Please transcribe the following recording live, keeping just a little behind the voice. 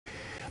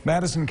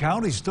Madison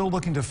County is still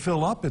looking to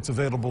fill up its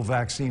available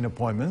vaccine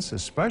appointments,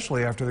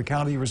 especially after the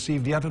county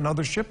received yet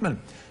another shipment.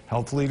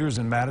 Health leaders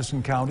in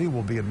Madison County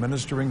will be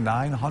administering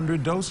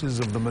 900 doses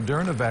of the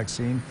Moderna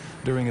vaccine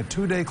during a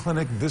two-day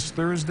clinic this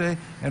Thursday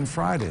and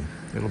Friday.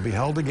 It'll be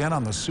held again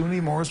on the SUNY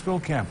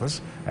Morrisville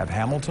campus at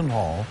Hamilton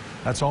Hall.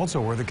 That's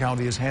also where the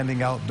county is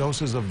handing out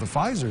doses of the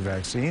Pfizer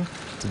vaccine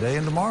today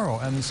and tomorrow,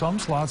 and some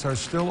slots are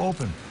still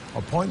open.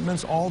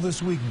 Appointments all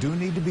this week do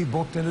need to be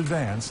booked in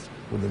advance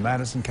with the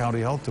Madison County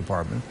Health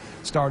Department.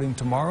 Starting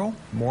tomorrow,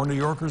 more New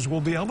Yorkers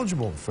will be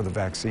eligible for the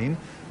vaccine.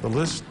 The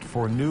list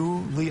for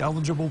newly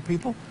eligible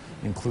people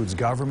includes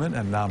government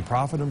and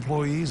nonprofit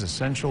employees,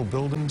 essential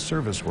building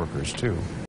service workers, too.